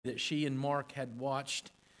that she and Mark had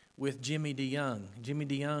watched with Jimmy DeYoung. Jimmy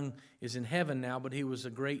DeYoung is in heaven now, but he was a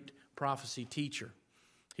great prophecy teacher.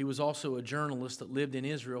 He was also a journalist that lived in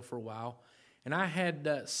Israel for a while. And I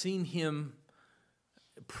had seen him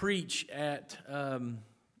preach at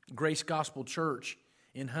Grace Gospel Church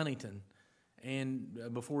in Huntington,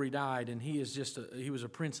 and before he died, and he was a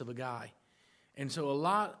prince of a guy. And so a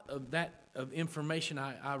lot of that information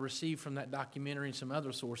I received from that documentary and some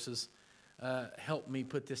other sources helped me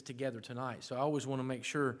put this together tonight. So I always want to make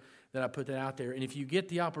sure that I put that out there. And if you get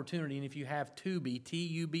the opportunity, and if you have Tubi,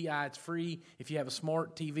 Tubi, it's free. If you have a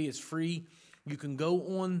smart TV, it's free. You can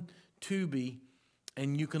go on Tubi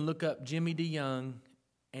and you can look up Jimmy DeYoung,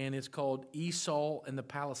 and it's called Esau and the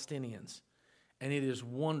Palestinians. And it is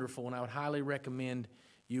wonderful, and I would highly recommend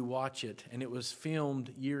you watch it. And it was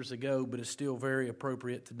filmed years ago, but it's still very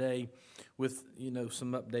appropriate today with,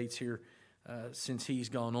 some updates here since he's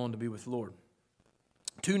gone on to be with the Lord.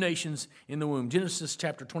 Two nations in the womb. Genesis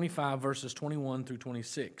chapter 25, verses 21 through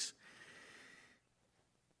 26.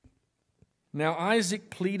 Now Isaac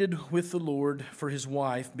pleaded with the Lord for his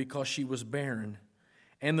wife because she was barren.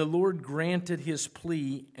 And the Lord granted his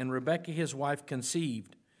plea, and Rebekah his wife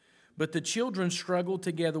conceived. But the children struggled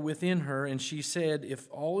together within her, and she said, "If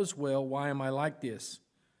all is well, why am I like this?"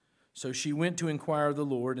 So she went to inquire of the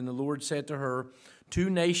Lord, and the Lord said to her, "Two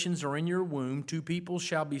nations are in your womb, two peoples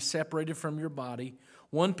shall be separated from your body.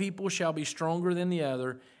 One people shall be stronger than the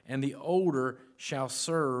other, and the older shall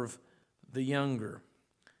serve the younger."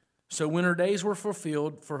 So when her days were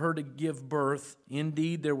fulfilled for her to give birth,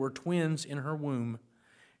 indeed there were twins in her womb.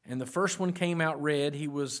 And the first one came out red. He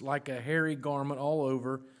was like a hairy garment all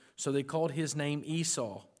over, so they called his name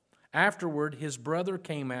Esau. Afterward, his brother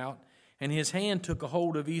came out, and his hand took a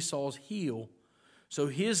hold of Esau's heel. So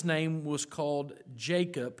his name was called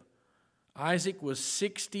Jacob. Isaac was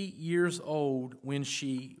 60 years old when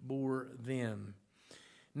she bore them.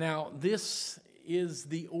 Now, this is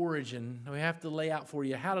the origin. We have to lay out for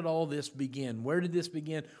you, how did all this begin? Where did this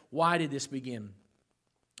begin? Why did this begin?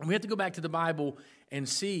 And we have to go back to the Bible and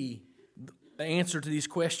see the answer to these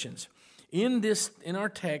questions. In our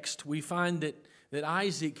text, we find that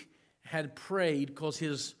Isaac had prayed because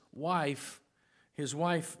his wife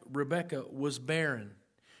Rebekah was barren.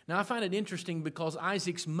 Now, I find it interesting because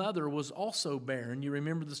Isaac's mother was also barren. You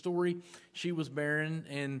remember the story? She was barren,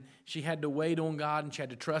 and she had to wait on God, and she had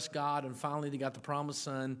to trust God, and finally they got the promised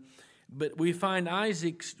son. But we find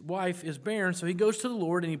Isaac's wife is barren, so he goes to the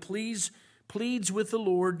Lord, and he pleads with the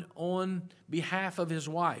Lord on behalf of his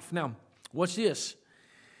wife. Now, watch this.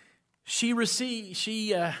 She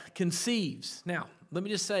conceives. Now, let me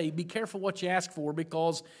just say, be careful what you ask for,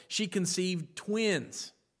 because she conceived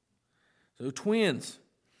twins. So twins.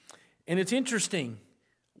 And it's interesting.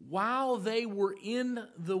 While they were in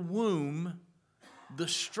the womb, the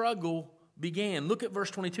struggle began. Look at verse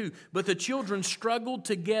 22. But the children struggled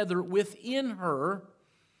together within her,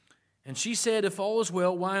 and she said, "If all is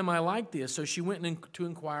well, why am I like this?" So she went to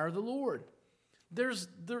inquire of the Lord.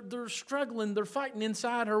 They're struggling. They're fighting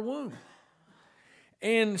inside her womb.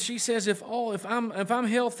 And she says, if I'm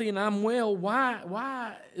healthy and I'm well,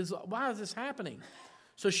 why is this happening?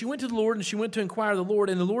 So she went to the Lord, and she went to inquire of the Lord,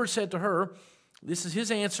 and the Lord said to her, this is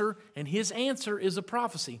his answer, and his answer is a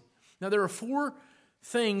prophecy. Now there are four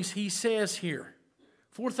things he says here.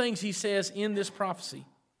 Four things he says in this prophecy.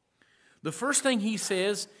 The first thing he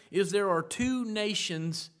says is there are two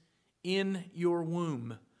nations in your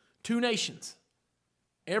womb. Two nations.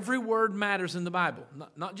 Every word matters in the Bible.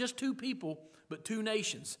 Not just two people, but two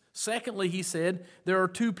nations. Secondly, he said, there are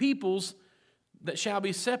two peoples that shall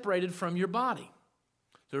be separated from your body.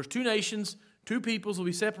 There's two nations, two peoples will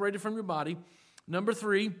be separated from your body. Number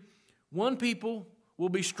three, one people will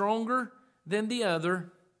be stronger than the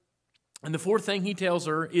other. And the fourth thing he tells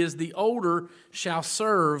her is the older shall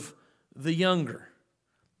serve the younger.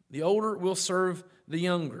 The older will serve the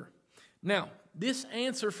younger. Now, this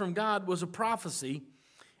answer from God was a prophecy,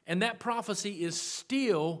 and that prophecy is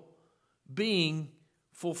still being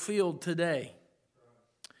fulfilled today.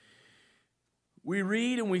 We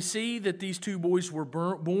read and we see that these two boys were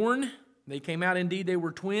born. They came out, indeed, they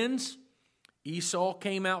were twins. Esau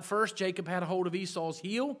came out first. Jacob had a hold of Esau's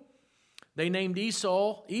heel. They named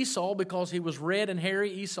Esau because he was red and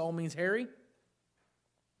hairy. Esau means hairy.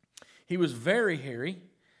 He was very hairy.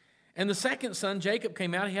 And the second son, Jacob,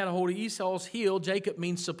 came out. He had a hold of Esau's heel. Jacob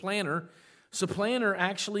means supplanter. Supplanter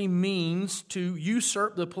actually means to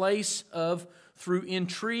usurp the place of through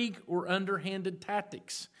intrigue or underhanded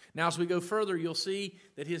tactics. Now, as we go further, you'll see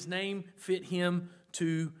that his name fit him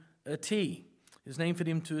to a T. His name fit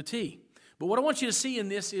him to a T. But what I want you to see in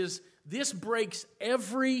this is this breaks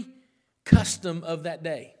every custom of that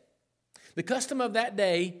day. The custom of that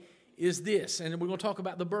day is this, and we're going to talk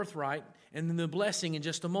about the birthright and then the blessing in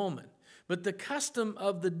just a moment. But the custom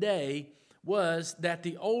of the day was that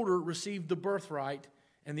the older received the birthright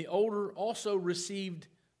and the older also received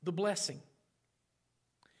the blessing.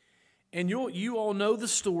 And you all know the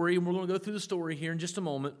story, and we're going to go through the story here in just a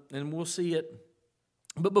moment, and we'll see it.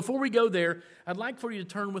 But before we go there, I'd like for you to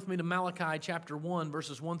turn with me to Malachi chapter 1,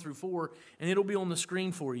 verses 1 through 4, and it'll be on the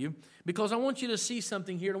screen for you, because I want you to see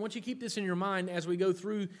something here, and I want you to keep this in your mind as we go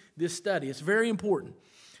through this study. It's very important.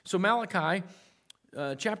 So Malachi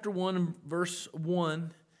chapter 1, verse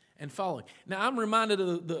 1 and following. Now, I'm reminded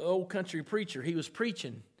of the old country preacher. He was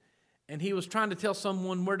preaching, and he was trying to tell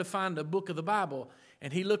someone where to find a book of the Bible,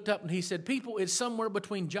 and he looked up and he said, "People, it's somewhere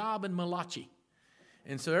between Job and Malachi."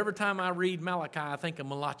 And so every time I read Malachi, I think of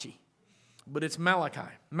Malachi. But it's Malachi.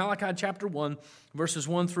 Malachi chapter 1, verses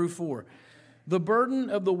 1 through 4. The burden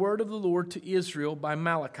of the word of the Lord to Israel by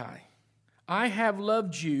Malachi. I have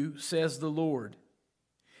loved you, says the Lord.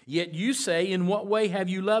 Yet you say, in what way have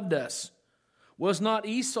you loved us? Was not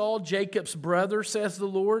Esau Jacob's brother, says the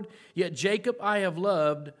Lord? Yet Jacob I have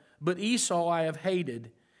loved, but Esau I have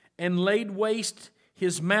hated, and laid waste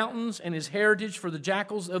his mountains and his heritage for the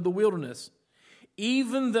jackals of the wilderness.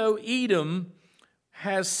 Even though Edom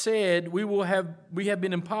has said, we have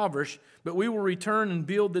been impoverished, but we will return and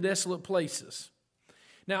build the desolate places.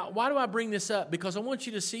 Now, why do I bring this up? Because I want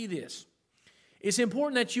you to see this. It's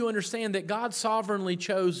important that you understand that God sovereignly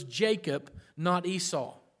chose Jacob, not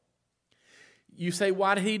Esau. You say,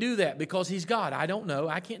 why did he do that? Because he's God. I don't know.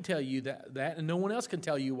 I can't tell you that, and no one else can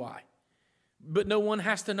tell you why. But no one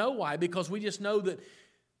has to know why, because we just know that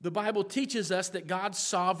the Bible teaches us that God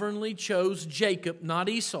sovereignly chose Jacob, not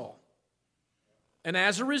Esau. And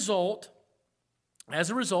as a result,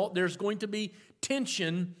 there's going to be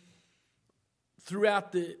tension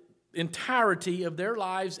throughout the entirety of their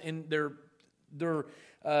lives and their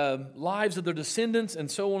lives of their descendants and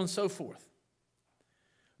so on and so forth.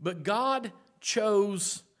 But God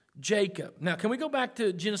chose Jacob. Now, can we go back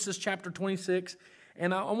to Genesis chapter 26?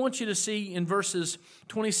 And I want you to see in verses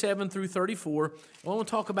 27 through 34, I want to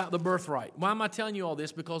talk about the birthright. Why am I telling you all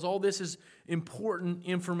this? Because all this is important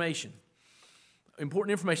information.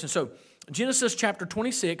 Important information. So, Genesis chapter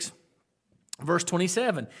 26, verse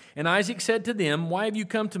 27. And Isaac said to them, why have you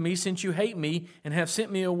come to me, since you hate me and have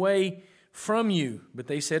sent me away from you? But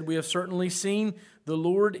they said, we have certainly seen the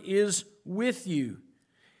Lord is with you.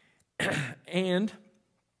 And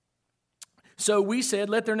so we said,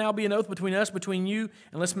 let there now be an oath between us, between you,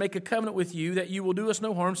 and let's make a covenant with you that you will do us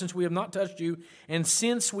no harm, since we have not touched you, and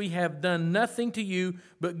since we have done nothing to you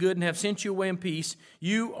but good and have sent you away in peace,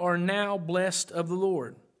 you are now blessed of the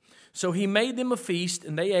Lord. So he made them a feast,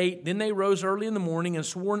 and they ate. Then they rose early in the morning and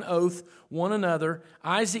swore an oath one another.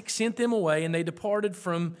 Isaac sent them away, and they departed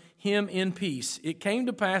from him in peace. It came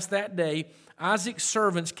to pass that day, Isaac's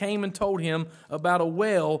servants came and told him about a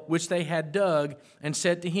well which they had dug, and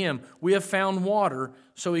said to him, we have found water.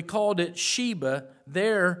 So he called it Sheba.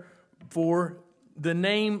 Therefore, the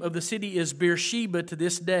name of the city is Beersheba to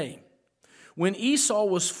this day. When Esau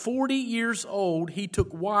was 40 years old, he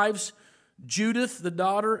took wives, Judith, the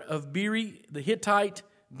daughter of Beeri the Hittite,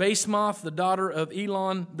 Basemath, the daughter of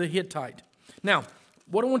Elon the Hittite. Now,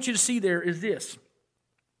 what I want you to see there is this.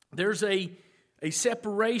 There's a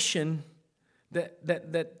separation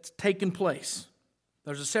that's taken place.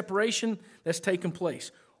 There's a separation that's taken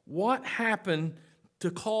place. What happened to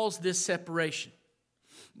cause this separation?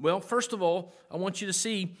 Well, first of all, I want you to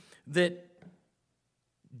see that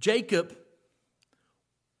Jacob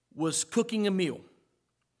was cooking a meal.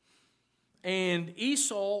 And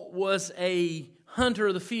Esau was a hunter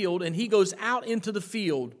of the field, and he goes out into the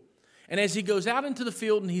field. And as he goes out into the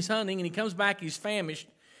field and he's hunting, and he comes back, he's famished.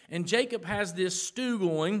 And Jacob has this stew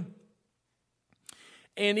going.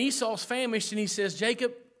 And Esau's famished, and he says,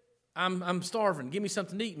 Jacob, I'm starving. Give me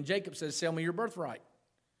something to eat. And Jacob says, sell me your birthright.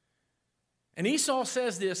 And Esau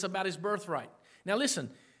says this about his birthright. Now listen,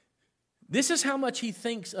 this is how much he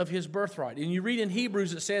thinks of his birthright. And you read in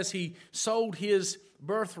Hebrews, it says he sold his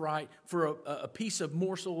birthright for a piece of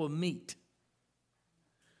morsel of meat.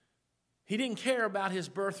 He didn't care about his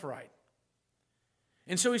birthright.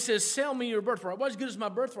 And so he says, sell me your birthright. What as good as my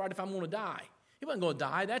birthright if I'm going to die? He wasn't going to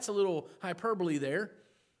die. That's a little hyperbole there.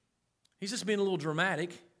 He's just being a little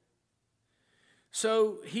dramatic.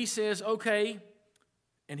 So he says, okay.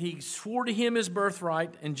 And he swore to him his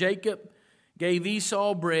birthright. And Jacob gave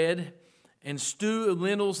Esau bread and stew of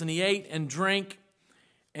lentils. And he ate and drank.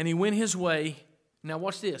 And he went his way. Now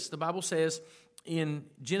watch this. The Bible says in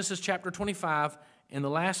Genesis chapter 25, in the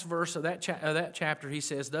last verse of that chapter, he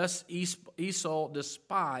says, thus Esau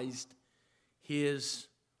despised his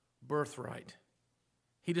birthright.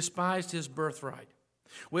 He despised his birthright.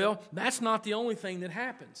 Well, that's not the only thing that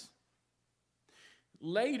happens.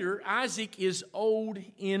 Later, Isaac is old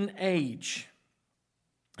in age.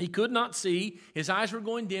 He could not see. His eyes were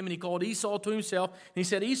going dim, and he called Esau to himself. And he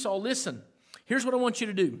said, Esau, listen, here's what I want you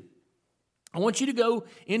to do. I want you to go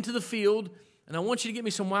into the field, and I want you to get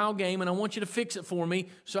me some wild game, and I want you to fix it for me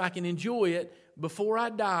so I can enjoy it before I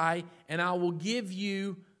die, and I will give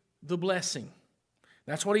you the blessing.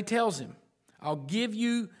 That's what he tells him. I'll give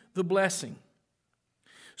you the blessing.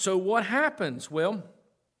 So what happens? Well,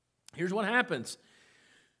 here's what happens.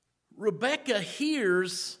 Rebekah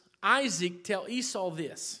hears Isaac tell Esau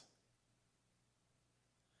this.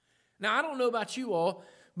 Now, I don't know about you all,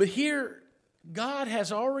 but here God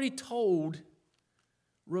has already told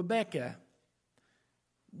Rebekah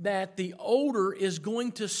that the older is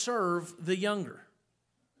going to serve the younger.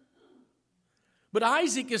 But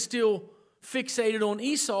Isaac is still fixated on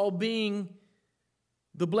Esau being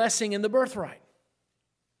the blessing and the birthright.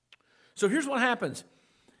 So here's what happens.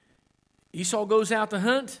 Esau goes out to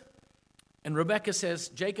hunt, and Rebekah says,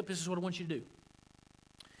 Jacob, this is what I want you to do.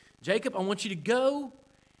 Jacob, I want you to go,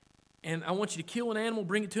 and I want you to kill an animal,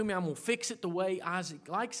 bring it to me. I'm going to fix it the way Isaac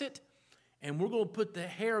likes it, and we're going to put the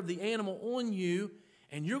hair of the animal on you,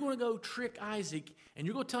 and you're going to go trick Isaac, and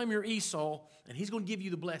you're going to tell him you're Esau, and he's going to give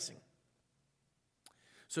you the blessing.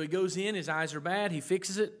 So he goes in, his eyes are bad, he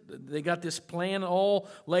fixes it. They got this plan all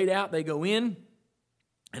laid out. They go in,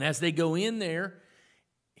 and as they go in there,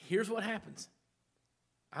 here's what happens.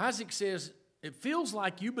 Isaac says, it feels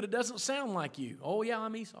like you, but it doesn't sound like you. Oh, yeah,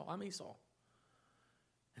 I'm Esau.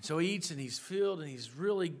 And so he eats, and he's filled, and he's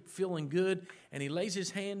really feeling good. And he lays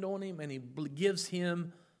his hand on him, and he gives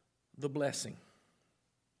him the blessing.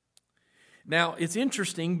 Now, it's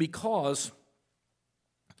interesting because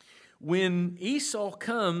when Esau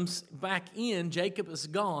comes back in, Jacob is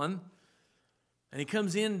gone. And he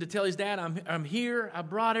comes in to tell his dad, I'm here, I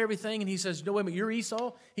brought everything. And he says, no, wait a minute, you're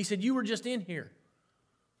Esau? He said, you were just in here.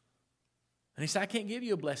 And he said, I can't give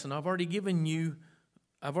you a blessing. I've already given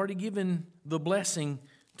the blessing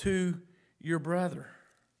to your brother.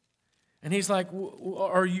 And he's like,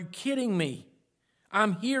 are you kidding me?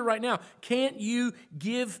 I'm here right now. Can't you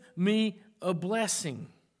give me a blessing?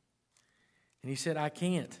 And he said, I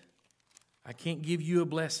can't. I can't give you a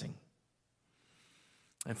blessing.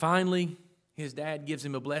 And finally, his dad gives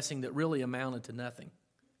him a blessing that really amounted to nothing.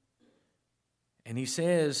 And he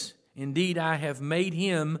says, indeed, I have made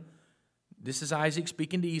him, this is Isaac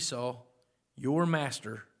speaking to Esau, your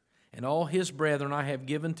master, and all his brethren I have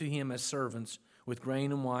given to him as servants. With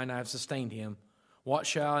grain and wine I have sustained him. What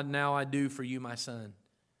shall I do for you, my son?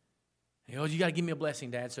 He goes, you got to give me a blessing,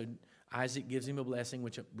 Dad. So Isaac gives him a blessing,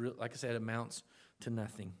 which, like I said, amounts to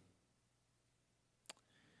nothing.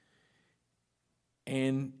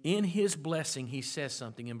 And in his blessing, he says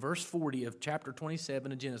something. In verse 40 of chapter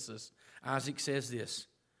 27 of Genesis, Isaac says this,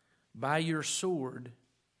 by your sword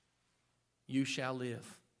you shall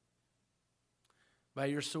live. By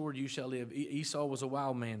your sword you shall live. Esau was a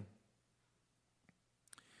wild man.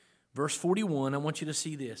 Verse 41, I want you to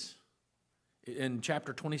see this. In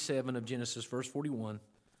chapter 27 of Genesis, verse 41.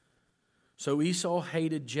 So Esau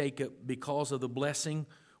hated Jacob because of the blessing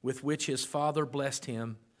with which his father blessed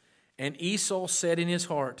him. And Esau said in his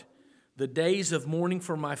heart, the days of mourning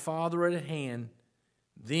for my father are at hand.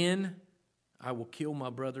 Then I will kill my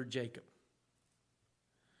brother Jacob.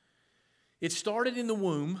 It started in the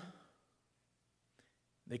womb.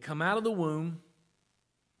 They come out of the womb.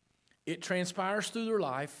 It transpires through their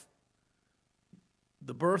life.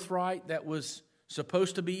 The birthright that was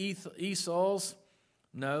supposed to be Esau's,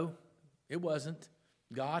 no, it wasn't.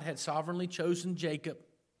 God had sovereignly chosen Jacob.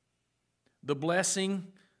 The blessing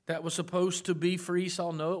that was supposed to be for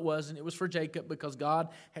Esau, no, it wasn't. It was for Jacob because God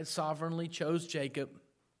had sovereignly chose Jacob.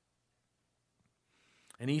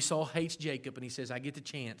 And Esau hates Jacob, and he says, I get the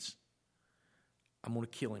chance. I'm going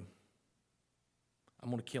to kill him. I'm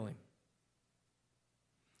going to kill him.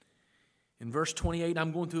 In verse 28,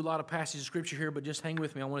 I'm going through a lot of passages of Scripture here, but just hang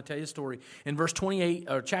with me. I want to tell you a story. In verse 28,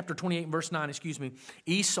 or chapter 28, verse 9,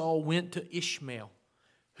 Esau went to Ishmael.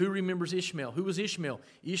 Who remembers Ishmael? Who was Ishmael?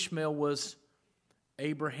 Ishmael was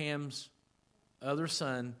Abraham's other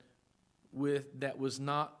son that was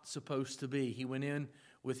not supposed to be. He went in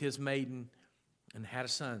with his maiden and had a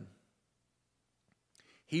son.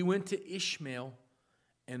 He went to Ishmael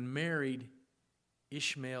and married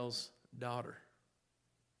Ishmael's daughter.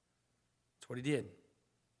 That's what he did.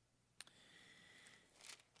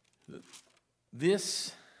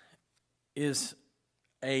 This is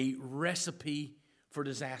a recipe for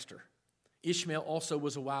disaster. Ishmael also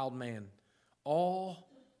was a wild man. All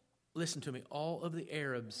listen to me, all of the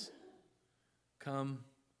Arabs come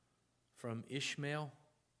from Ishmael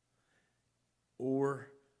or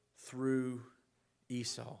through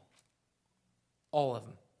Esau. All of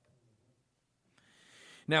them.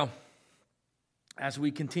 Now, as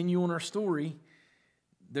we continue on our story,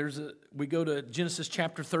 we go to Genesis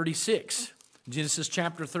chapter 36. Genesis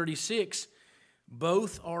chapter 36,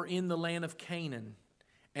 both are in the land of Canaan,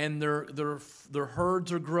 and their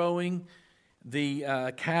herds are growing,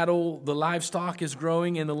 the cattle, the livestock is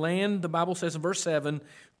growing, and the land, the Bible says in verse 7,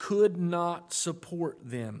 could not support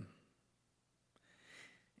them.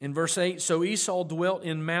 In verse 8, so Esau dwelt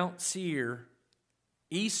in Mount Seir.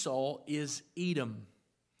 Esau is Edom.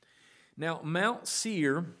 Now, Mount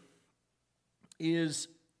Seir is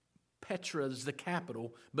Petra's the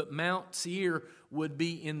capital, but Mount Seir would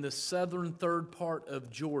be in the southern third part of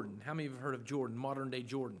Jordan. How many of you have heard of Jordan, modern-day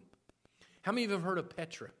Jordan? How many of you have heard of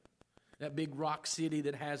Petra, that big rock city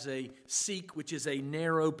that has a Sikh, which is a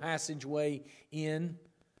narrow passageway in?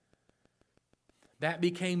 That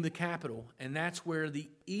became the capital, and that's where the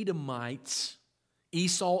Edomites,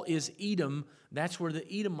 Esau is Edom, that's where the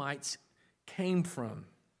Edomites came from.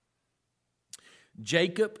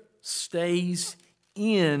 Jacob stays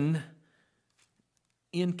in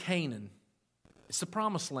Canaan. It's the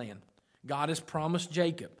promised land. God has promised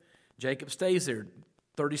Jacob. Jacob stays there.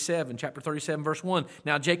 Chapter 37, verse 1.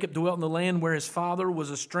 Now Jacob dwelt in the land where his father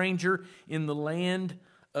was a stranger, in the land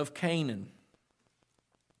of Canaan.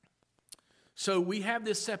 So we have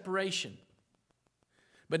this separation.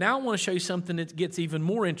 But now I want to show you something that gets even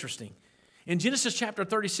more interesting. In Genesis chapter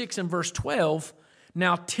 36 and verse 12,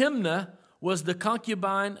 now Timnah was the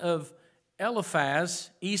concubine of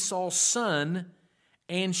Eliphaz, Esau's son,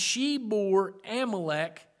 and she bore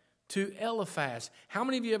Amalek to Eliphaz. How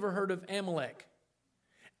many of you ever heard of Amalek?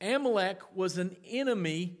 Amalek was an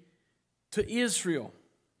enemy to Israel.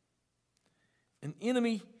 An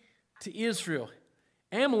enemy to Israel.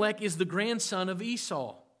 Amalek is the grandson of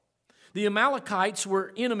Esau. The Amalekites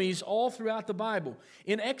were enemies all throughout the Bible.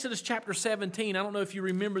 In Exodus chapter 17, I don't know if you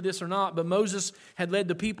remember this or not, but Moses had led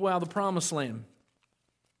the people out of the promised land.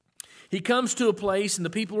 He comes to a place and the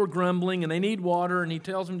people are grumbling and they need water, and he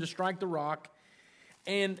tells them to strike the rock.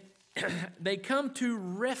 And they come to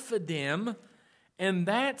Rephidim, and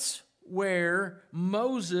that's where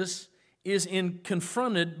Moses is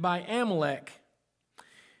confronted by Amalek.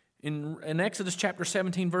 In Exodus chapter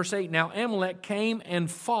 17, verse 8, now Amalek came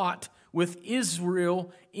and fought with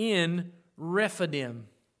Israel in Rephidim.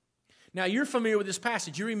 Now, you're familiar with this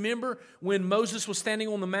passage. You remember when Moses was standing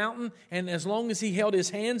on the mountain, and as long as he held his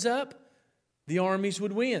hands up, the armies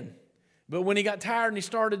would win. But when he got tired and he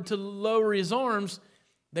started to lower his arms,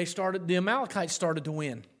 the Amalekites started to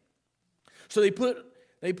win. So they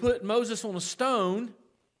put Moses on a stone,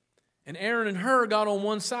 and Aaron and Hur got on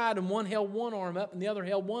one side, and one held one arm up, and the other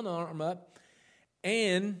held one arm up,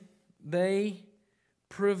 and they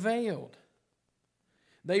prevailed.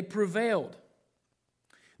 They prevailed.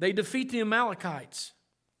 They defeat the Amalekites.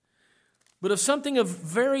 But of something of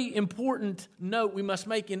very important note we must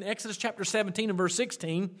make in Exodus chapter 17 and verse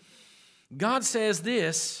 16, God says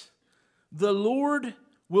this, the Lord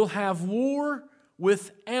will have war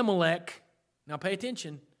with Amalek, now pay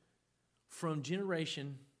attention, from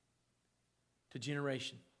generation to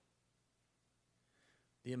generation.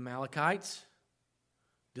 The Amalekites,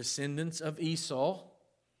 descendants of Esau,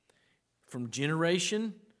 from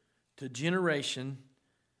generation to generation,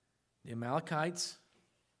 the Amalekites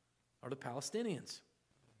are the Palestinians.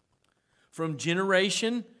 From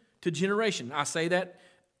generation to generation. I say that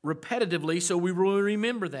repetitively so we will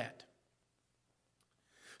remember that.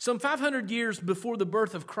 Some 500 years before the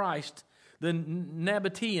birth of Christ, the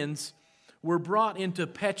Nabateans were brought into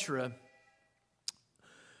Petra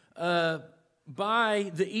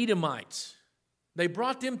by the Edomites. They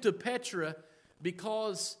brought them to Petra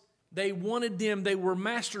because they wanted them, they were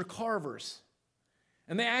master carvers.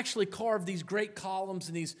 And they actually carved these great columns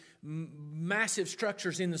and these massive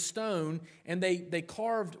structures in the stone, and they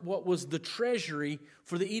carved what was the treasury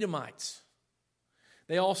for the Edomites.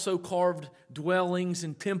 They also carved dwellings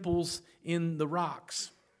and temples in the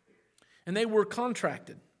rocks. And they were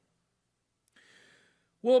contracted.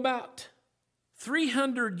 Well, about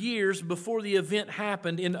 300 years before the event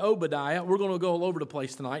happened in Obadiah, we're going to go all over the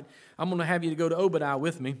place tonight. I'm going to have you to go to Obadiah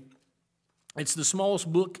with me. It's the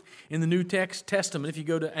smallest book in the New Testament. If you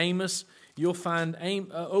go to Amos, you'll find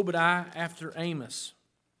Obadiah after Amos.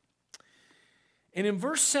 And in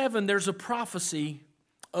verse 7, there's a prophecy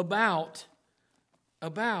about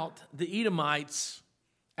the Edomites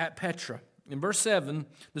at Petra. In verse 7,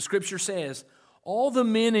 the scripture says, all the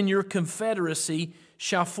men in your confederacy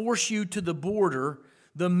shall force you to the border,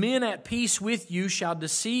 The men at peace with you shall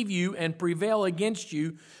deceive you and prevail against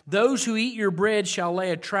you. Those who eat your bread shall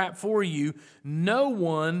lay a trap for you. No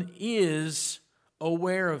one is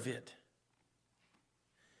aware of it.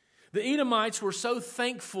 The Edomites were so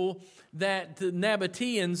thankful that the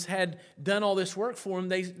Nabateans had done all this work for them,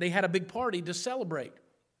 they had a big party to celebrate.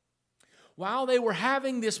 While they were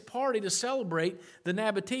having this party to celebrate, the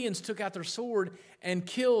Nabateans took out their sword and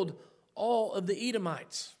killed all of the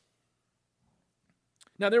Edomites.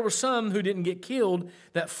 Now, there were some who didn't get killed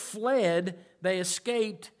that fled, they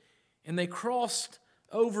escaped, and they crossed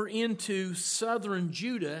over into southern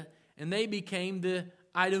Judah, and they became the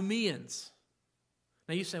Idumeans.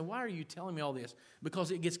 Now, you say, why are you telling me all this?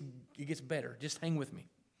 Because it gets better. Just hang with me.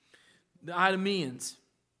 The Idumeans.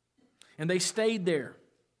 And they stayed there.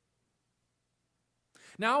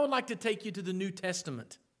 Now, I would like to take you to the New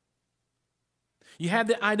Testament. You have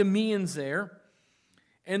the Idumeans there.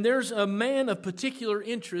 And there's a man of particular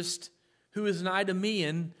interest who is an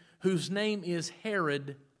Idumean whose name is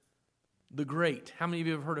Herod the Great. How many of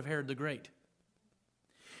you have heard of Herod the Great?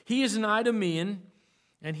 He is an Idumean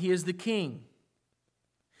and he is the king.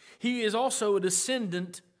 He is also a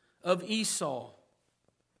descendant of Esau.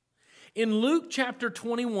 In Luke chapter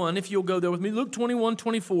 21, if you'll go there with me, Luke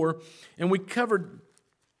 21:24, and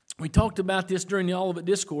we talked about this during the Olivet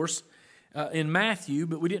Discourse in Matthew,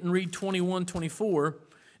 but we didn't read 21:24.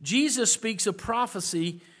 Jesus speaks a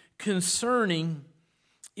prophecy concerning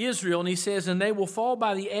Israel, and he says, "And they will fall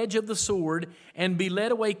by the edge of the sword and be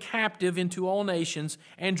led away captive into all nations,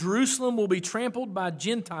 and Jerusalem will be trampled by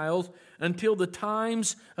Gentiles until the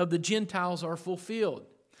times of the Gentiles are fulfilled."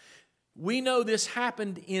 We know this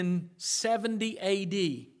happened in 70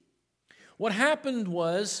 AD. What happened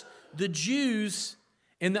was the Jews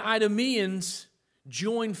and the Idumeans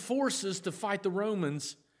joined forces to fight the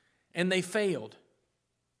Romans, and they failed.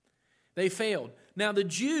 They failed. Now, the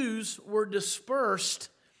Jews were dispersed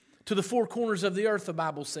to the four corners of the earth, the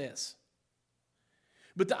Bible says.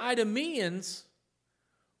 But the Idumeans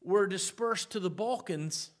were dispersed to the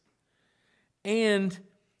Balkans and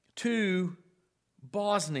to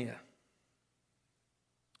Bosnia.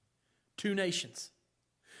 2 nations.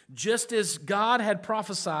 Just as God had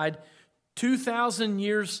prophesied 2,000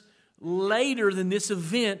 years later than this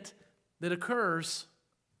event that occurs,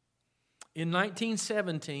 in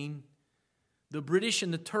 1917, the British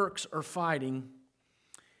and the Turks are fighting,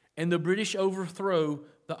 and the British overthrow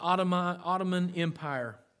the Ottoman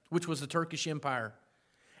Empire, which was the Turkish Empire.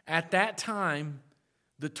 At that time,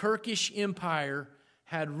 the Turkish Empire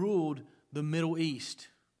had ruled the Middle East.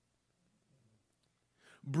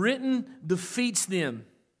 Britain defeats them.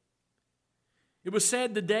 It was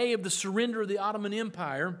said the day of the surrender of the Ottoman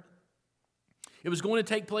Empire, it was going to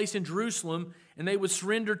take place in Jerusalem, and they would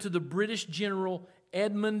surrender to the British general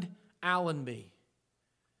Edmund Allenby.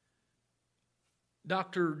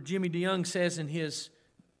 Dr. Jimmy DeYoung says in his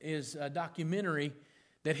documentary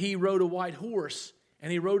that he rode a white horse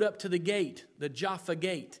and he rode up to the gate, the Jaffa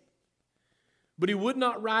Gate. But he would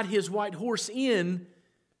not ride his white horse in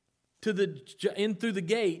through the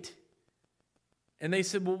gate. And they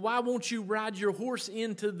said, "Well, why won't you ride your horse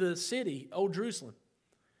into the city, Old Jerusalem?"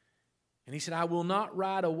 And he said, "I will not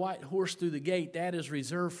ride a white horse through the gate. That is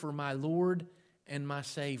reserved for my Lord and my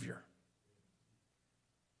Savior."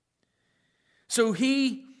 So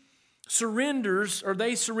he surrenders, or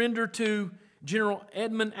they surrender to General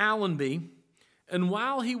Edmund Allenby. And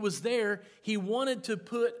while he was there, he wanted to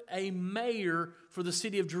put a mayor for the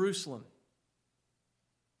city of Jerusalem.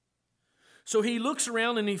 So he looks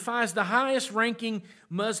around and he finds the highest ranking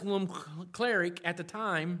Muslim cleric at the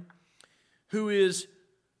time, who is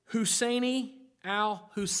Husseini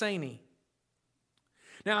al-Husseini.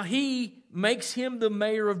 Now he makes him the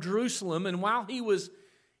mayor of Jerusalem, and while he was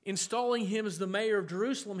installing him as the mayor of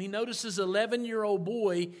Jerusalem, he notices an 11-year-old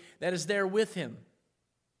boy that is there with him.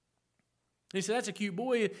 And he said, "That's a cute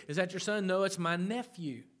boy. Is that your son?" "No, it's my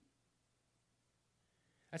nephew.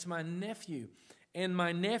 That's my nephew. And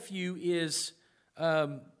my nephew is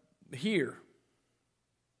here."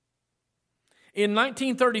 In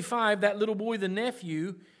 1935, that little boy, the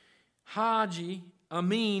nephew, Haji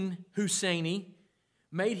Amin Husseini,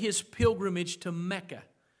 made his pilgrimage to Mecca.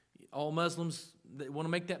 All Muslims, they want to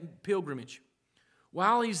make that pilgrimage.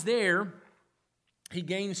 While he's there, he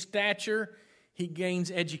gains stature, he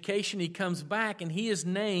gains education, he comes back, and he is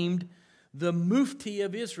named the Mufti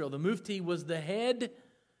of Israel. The Mufti was the head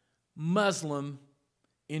Muslim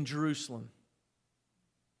in Jerusalem.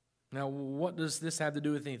 Now, what does this have to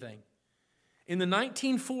do with anything? In the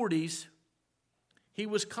 1940s, he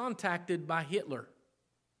was contacted by Hitler.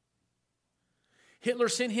 Hitler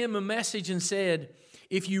sent him a message and said,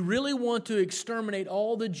 if you really want to exterminate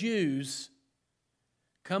all the Jews,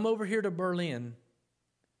 come over here to Berlin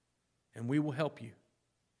and we will help you.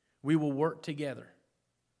 We will work together.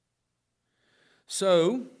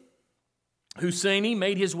 So, Husseini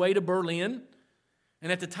made his way to Berlin,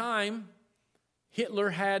 and at the time, Hitler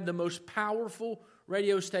had the most powerful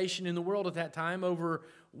radio station in the world at that time, over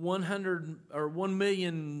 100 or 1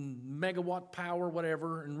 million megawatt power,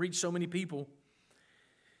 whatever, and reached so many people.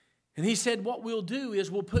 And he said, what we'll do is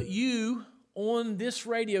we'll put you on this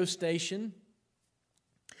radio station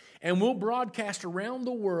and we'll broadcast around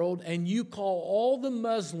the world, and you call all the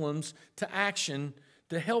Muslims to action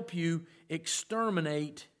to help you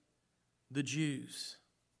exterminate the Jews.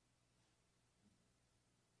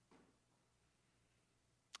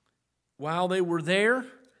 While they were there,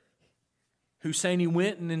 Husseini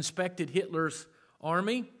went and inspected Hitler's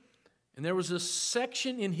army. And there was a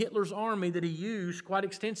section in Hitler's army that he used quite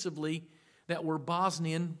extensively that were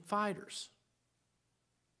Bosnian fighters.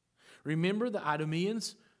 Remember, the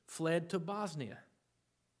Idumeans fled to Bosnia.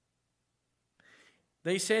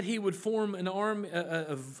 They said he would form an army,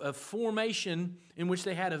 a formation in which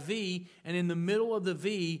they had a V, and in the middle of the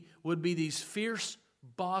V would be these fierce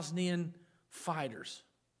Bosnian fighters.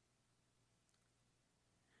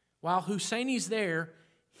 While Husseini's there,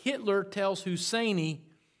 Hitler tells Husseini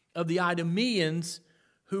of the Idumeans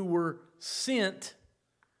who were sent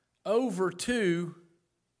over to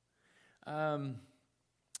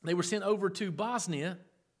Bosnia,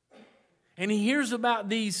 and he hears about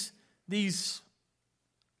these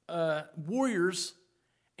warriors,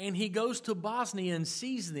 and he goes to Bosnia and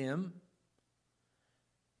sees them,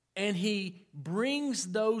 and he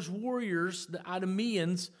brings those warriors, the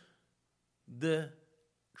Idumeans,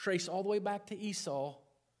 trace all the way back to Esau,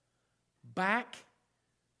 back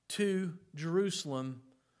to Jerusalem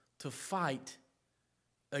to fight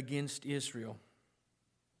against Israel.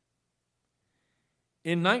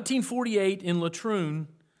 In 1948, in Latrun,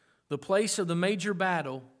 the place of the major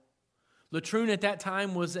battle, Latrun at that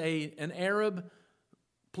time was an Arab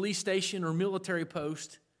police station or military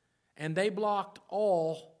post, and they blocked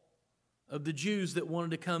all of the Jews that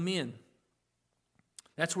wanted to come in.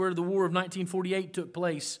 That's where the War of 1948 took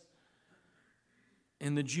place,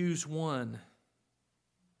 and the Jews won.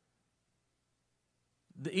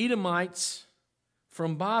 The Edomites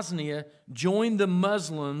from Bosnia joined the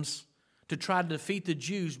Muslims to try to defeat the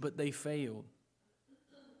Jews, but they failed.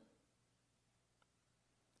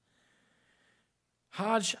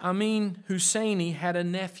 Hajj Amin Husseini had a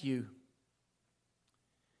nephew.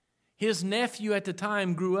 His nephew at the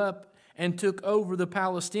time grew up and took over the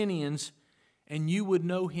Palestinians, and you would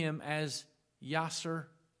know him as Yasser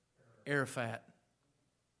Arafat.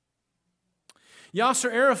 Yasser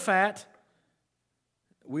Arafat,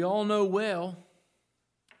 we all know well,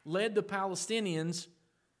 led the Palestinians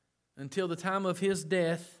until the time of his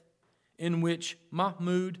death, in which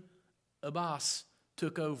Mahmoud Abbas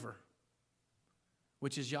took over,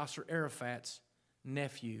 which is Yasser Arafat's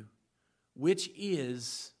nephew, which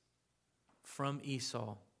is from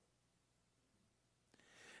Esau.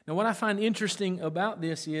 Now, what I find interesting about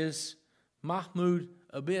this is Mahmoud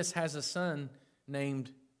Abbas has a son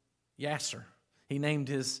named Yasser. He named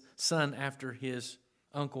his son after his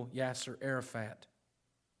uncle Yasser Arafat.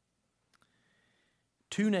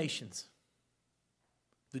 Two nations,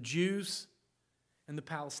 the Jews and the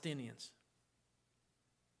Palestinians.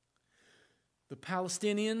 The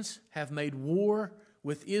Palestinians have made war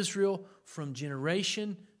with Israel from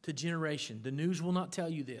generation to generation. The news will not tell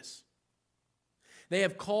you this. They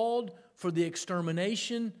have called for the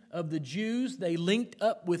extermination of the Jews. They linked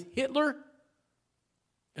up with Hitler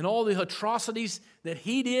and all the atrocities that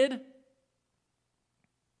he did.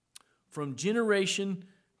 From generation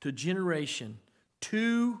to generation,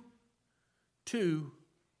 two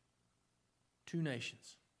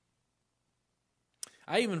nations.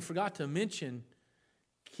 I even forgot to mention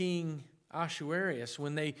King Ahasuerus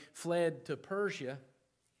when they fled to Persia.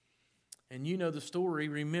 And you know the story.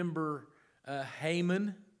 Remember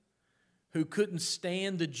Haman, who couldn't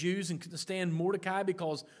stand the Jews and couldn't stand Mordecai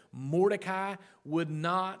because Mordecai would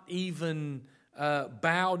not even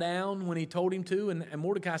bow down when he told him to. And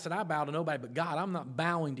Mordecai said, I bow to nobody but God. I'm not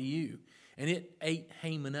bowing to you. And it ate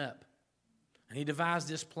Haman up. And he devised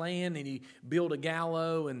this plan, and he built a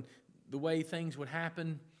gallows, and the way things would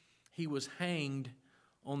happen, he was hanged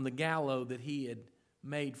on the gallows that he had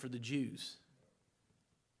made for the Jews.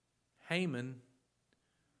 Haman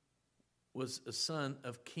was a son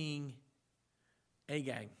of King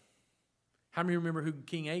Agag. How many remember who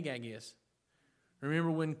King Agag is?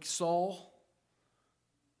 Remember when Saul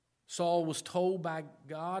was told by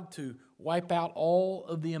God to wipe out all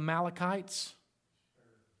of the Amalekites?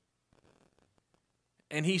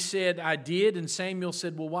 And he said, I did. And Samuel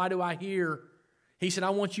said, well, why do I hear? He said,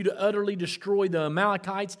 I want you to utterly destroy the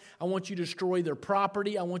Amalekites. I want you to destroy their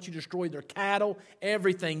property. I want you to destroy their cattle,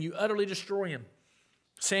 everything. You utterly destroy them.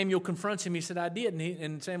 Samuel confronts him. He said, I did.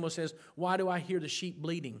 And Samuel says, why do I hear the sheep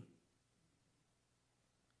bleating?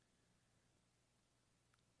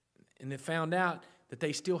 And they found out that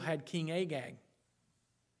they still had King Agag.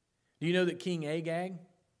 Do you know that King Agag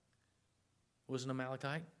was an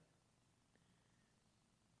Amalekite?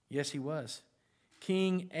 Yes, he was.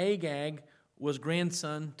 King Agag was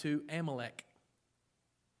grandson to Amalek.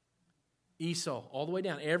 Esau, all the way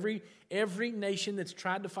down. Every nation that's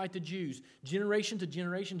tried to fight the Jews, generation to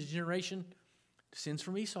generation to generation, descends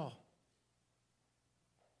from Esau.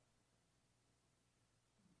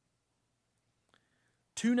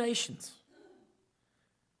 Two nations.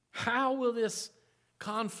 How will this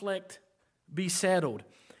conflict be settled?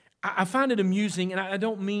 I find it amusing, and I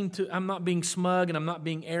don't mean to, I'm not being smug and I'm not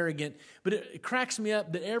being arrogant, but it cracks me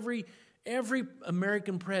up that every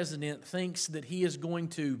American president thinks that he is going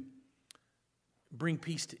to bring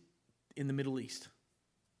peace in the Middle East.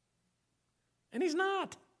 And he's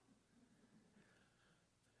not.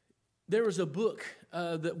 There was a book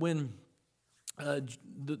that when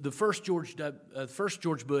the first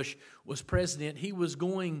George Bush was president, he was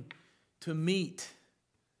going to meet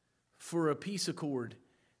for a peace accord.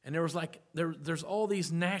 And there was there's all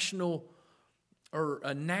these national or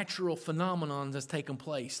natural phenomenons that's taken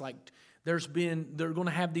place. Like they're going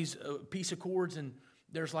to have these peace accords, and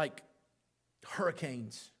there's like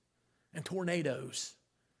hurricanes and tornadoes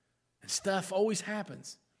and stuff always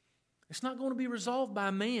happens. It's not going to be resolved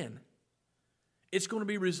by man. It's going to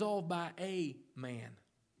be resolved by a man.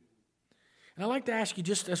 And I'd like to ask you,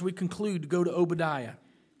 just as we conclude, to go to Obadiah.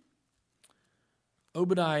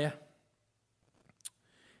 Obadiah.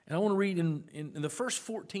 And I want to read in the first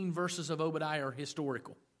 14 verses of Obadiah are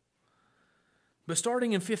historical. But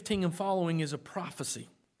starting in 15 and following is a prophecy.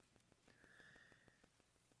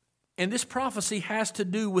 And this prophecy has to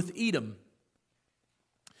do with Edom,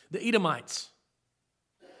 the Edomites,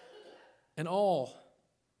 and all.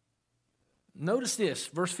 Notice this,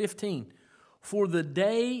 verse 15. For the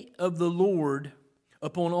day of the Lord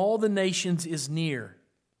upon all the nations is near.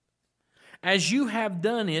 As you have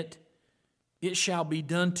done it, it shall be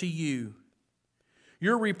done to you.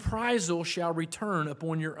 Your reprisal shall return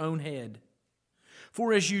upon your own head.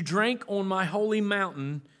 For as you drank on my holy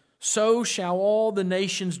mountain, so shall all the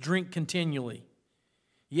nations drink continually.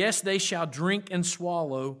 Yes, they shall drink and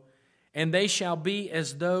swallow, and they shall be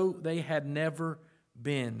as though they had never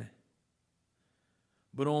been.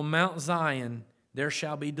 But on Mount Zion there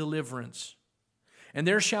shall be deliverance, and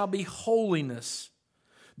there shall be holiness.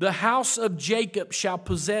 The house of Jacob shall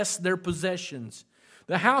possess their possessions.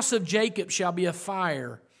 The house of Jacob shall be a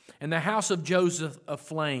fire, and the house of Joseph a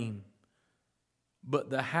flame.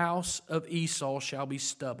 But the house of Esau shall be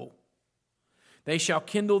stubble. They shall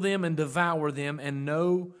kindle them and devour them, and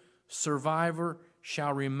no survivor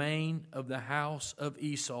shall remain of the house of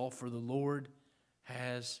Esau, for the Lord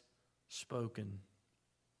has spoken.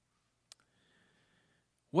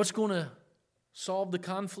 What's going to solve the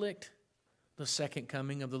conflict? The second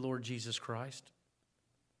coming of the Lord Jesus Christ.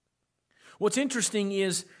 What's interesting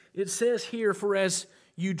is it says here, for as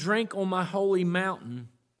you drank on my holy mountain,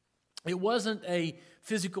 it wasn't a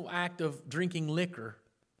physical act of drinking liquor.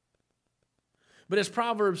 But as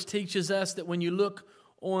Proverbs teaches us that when you look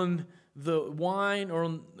on the wine or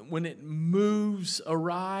when it moves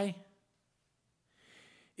awry,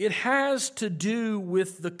 it has to do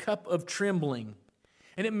with the cup of trembling.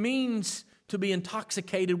 And it means to be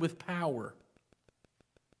intoxicated with power.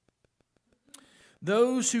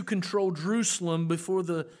 Those who control Jerusalem before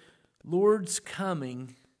the Lord's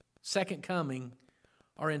coming, second coming,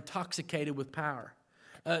 are intoxicated with power.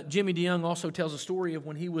 Jimmy DeYoung also tells a story of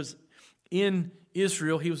when he was in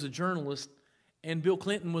Israel. He was a journalist, and Bill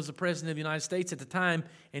Clinton was the president of the United States at the time,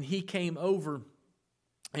 and he came over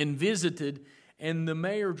and visited, and the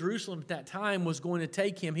mayor of Jerusalem at that time was going to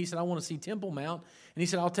take him. He said, I want to see Temple Mount, and he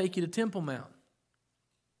said, I'll take you to Temple Mount.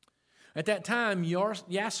 At that time,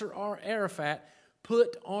 Yasser Arafat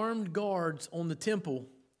put armed guards on the temple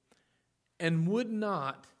and would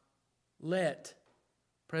not let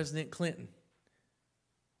President Clinton.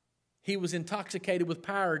 He was intoxicated with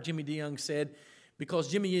power, Jimmy DeYoung said, because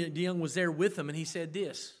Jimmy DeYoung was there with him, and he said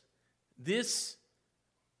this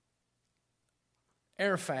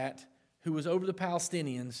Arafat, who was over the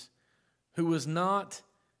Palestinians, who was not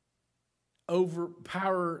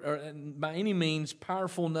by any means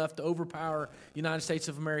powerful enough to overpower the United States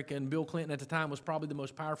of America, and Bill Clinton at the time was probably the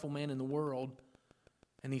most powerful man in the world,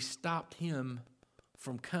 and he stopped him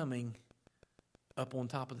from coming up on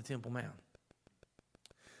top of the Temple Mount.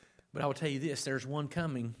 But I will tell you this, there's one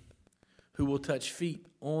coming who will touch feet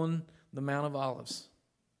on the Mount of Olives.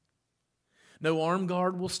 No armed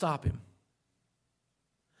guard will stop him.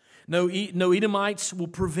 No Edomites will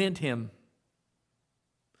prevent him.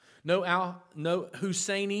 No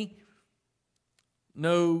Husseini,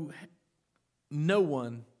 no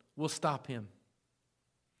one will stop him.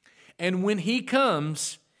 And when he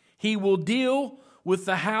comes, he will deal with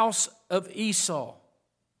the house of Esau.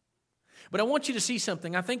 But I want you to see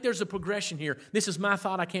something. I think there's a progression here. This is my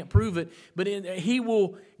thought. I can't prove it. But he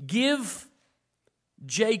will give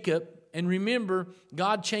Jacob, and remember,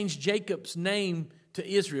 God changed Jacob's name to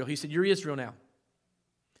Israel. He said, you're Israel now.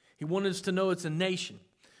 He wanted us to know it's a nation.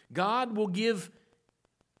 God will give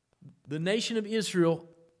the nation of Israel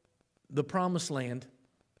the promised land.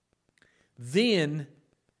 Then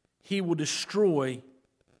he will destroy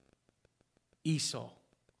Esau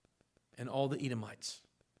and all the Edomites.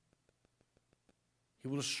 He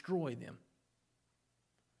will destroy them.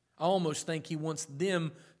 I almost think he wants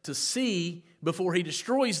them to see, before he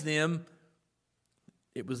destroys them,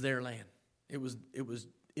 it was their land. It was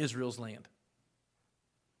Israel's land.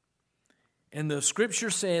 And the scripture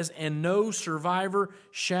says, and no survivor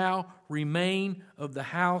shall remain of the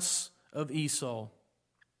house of Esau,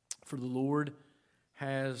 for the Lord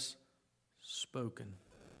has spoken.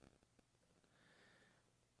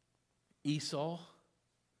 Esau,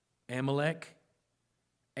 Amalek,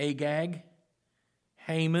 Agag,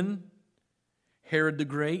 Haman, Herod the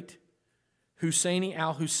Great, Husseini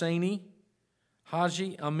al-Husseini,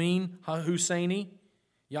 Haji Amin al-Husseini,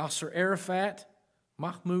 Yasser Arafat,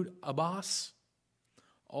 Mahmoud Abbas,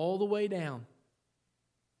 all the way down.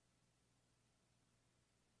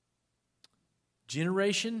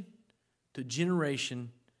 Generation to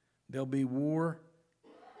generation, there'll be war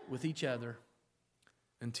with each other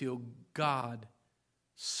until God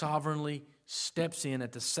sovereignly steps in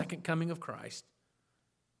at the second coming of Christ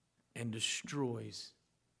and destroys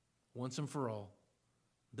once and for all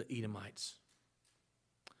the Edomites.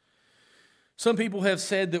 Some people have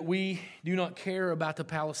said that we do not care about the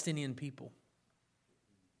Palestinian people.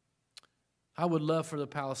 I would love for the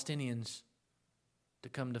Palestinians to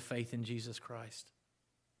come to faith in Jesus Christ.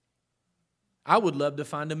 I would love to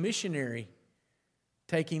find a missionary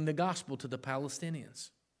taking the gospel to the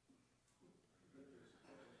Palestinians.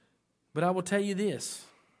 But I will tell you this.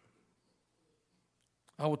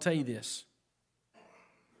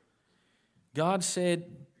 God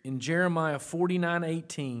said in Jeremiah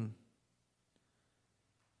 49:18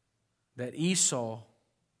 that Esau,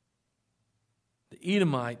 the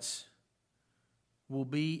Edomites, will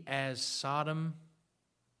be as Sodom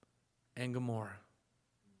and Gomorrah.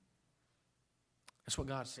 That's what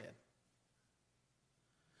God said.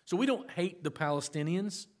 So we don't hate the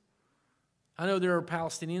Palestinians. I know there are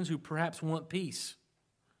Palestinians who perhaps want peace.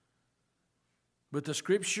 But the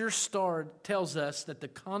scripture tells us that the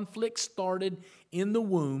conflict started in the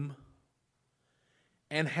womb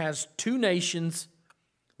and has two nations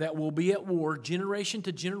that will be at war generation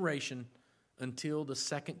to generation until the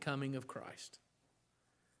second coming of Christ.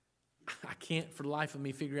 I can't for the life of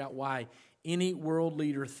me figure out why any world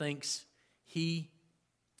leader thinks he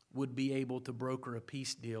would be able to broker a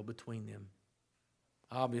peace deal between them.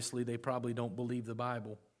 Obviously, they probably don't believe the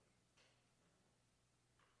Bible.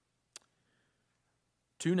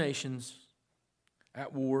 Two nations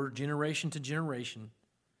at war, generation to generation,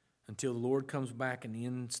 until the Lord comes back and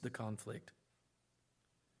ends the conflict.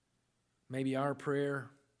 Maybe our prayer,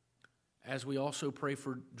 as we also pray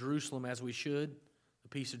for Jerusalem, as we should, the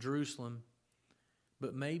peace of Jerusalem,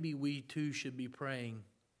 but maybe we too should be praying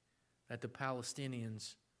that the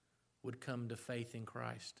Palestinians would come to faith in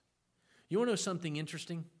Christ. You want to know something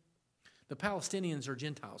interesting? The Palestinians are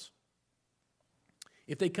Gentiles.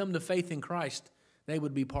 If they come to faith in Christ, they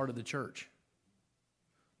would be part of the church.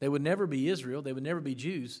 They would never be Israel. They would never be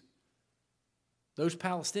Jews. Those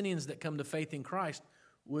Palestinians that come to faith in Christ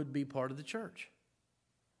would be part of the church.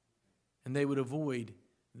 And they would avoid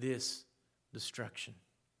this destruction.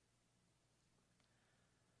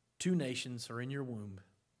 Two nations are in your womb.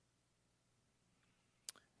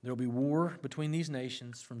 There will be war between these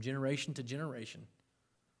nations from generation to generation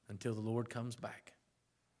until the Lord comes back.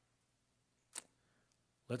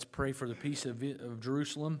 Let's pray for the peace of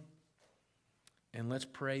Jerusalem, and let's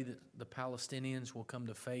pray that the Palestinians will come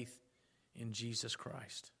to faith in Jesus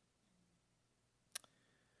Christ.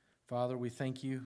 Father, we thank you